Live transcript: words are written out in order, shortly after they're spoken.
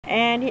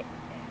And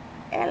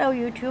hello,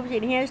 YouTube.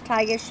 And here's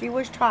Tiger. She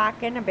was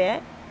talking a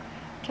bit.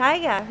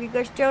 Tiger, you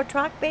gonna still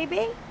talk,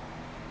 baby?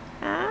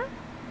 Huh?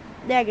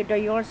 There you go.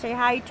 You want to say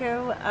hi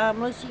to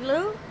Lucy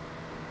Lou?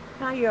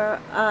 Hi, your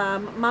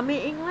Mommy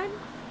England?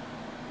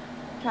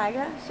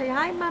 Tiger, say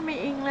hi, Mommy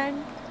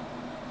England.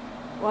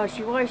 Well,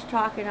 she was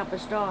talking up a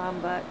storm,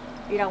 but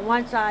you know,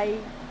 once I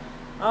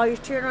always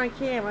turn on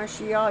camera,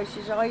 she's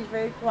always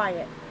very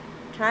quiet.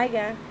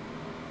 Tiger,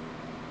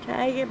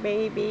 Tiger,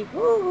 baby,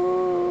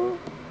 woo-hoo.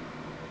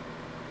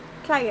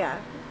 Tiger,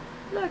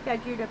 look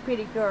at you, the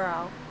pretty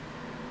girl.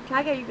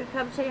 Tiger, you can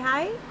come say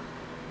hi?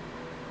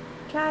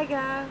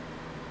 Tiger.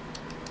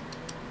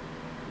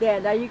 There,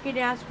 now you can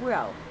ask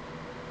Will.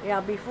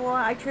 Yeah, before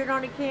I turn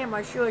on the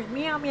camera, she was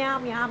meow, meow,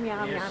 meow,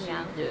 meow, meow,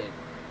 meow. She did.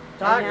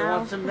 Tiger,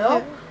 want some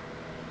milk?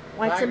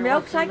 Want some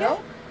milk, Tiger?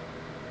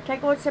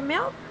 Tiger, want some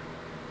milk?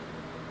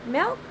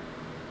 Milk?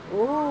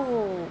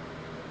 Ooh.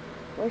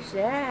 What's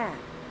that?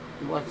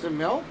 You want some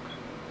milk?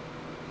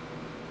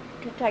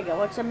 Tiger,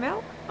 want some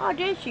milk? Oh,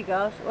 there she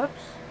goes. Whoops.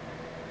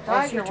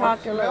 Tiger, she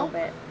talked a little milk?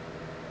 bit.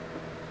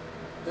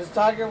 Does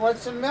Tiger want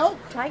some milk?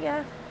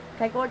 Tiger,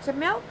 Tiger want some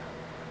milk?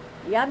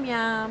 Yum,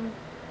 yum.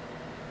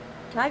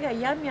 Tiger,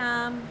 yum,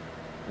 yum.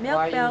 Milk,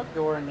 Why milk. Why are you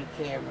ignoring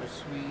the camera,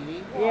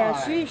 sweetie? Why?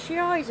 Yeah, she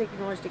always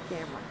ignores the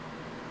camera.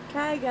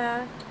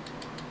 Tiger.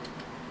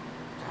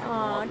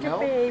 Oh, the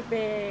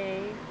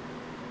baby.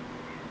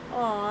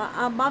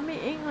 Oh, Mommy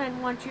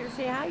England wants you to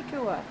say hi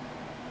to her.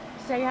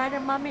 Say hi to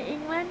Mommy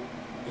England.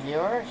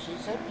 Here, she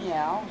said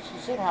meow. She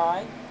said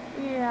hi.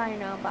 Yeah, I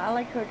know, but I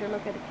like her to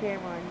look at the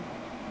camera and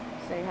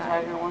say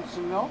hi. Tiger wants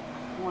some milk?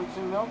 Want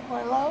some milk,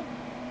 my love?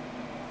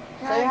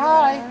 Tiger. Say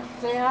hi.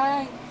 Say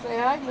hi. Say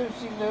hi,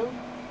 Lucy Lou.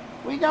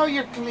 We know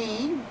you're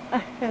clean.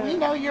 We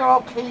know you're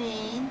all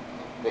clean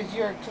because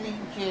you're a clean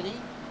kitty.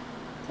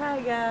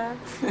 Tiger.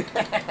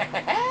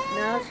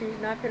 No, she's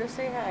not going to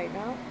say hi,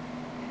 no?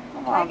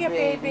 Come on, Tiger,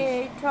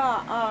 baby.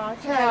 Talk. Oh,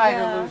 say hi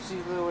to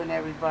Lucy Lou and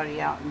everybody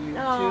out in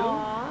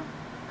YouTube.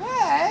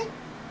 Hey.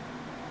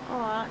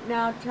 Oh,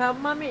 now tell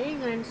Mommy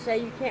England, say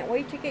you can't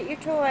wait to get your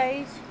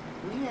toys.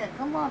 Yeah,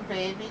 come on,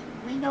 baby.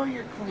 We know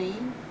you're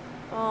clean.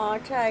 Oh,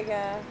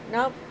 Tiger.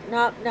 Nope,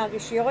 nope, no,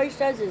 because she always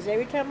does this.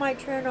 Every time I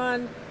turn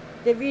on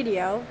the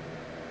video,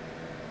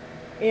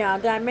 you know,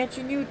 I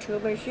mention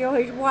YouTube, and she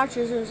always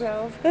watches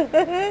herself.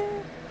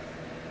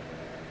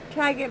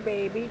 Tiger,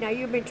 baby. Now,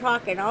 you've been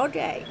talking all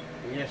day.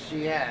 Yes,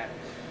 she has.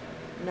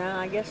 No,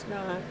 I guess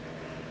not.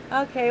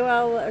 Okay,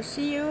 well,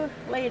 see you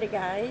later,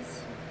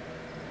 guys.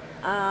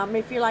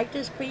 If you like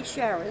this, please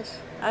share us.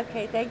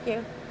 Okay, thank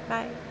you.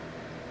 Bye.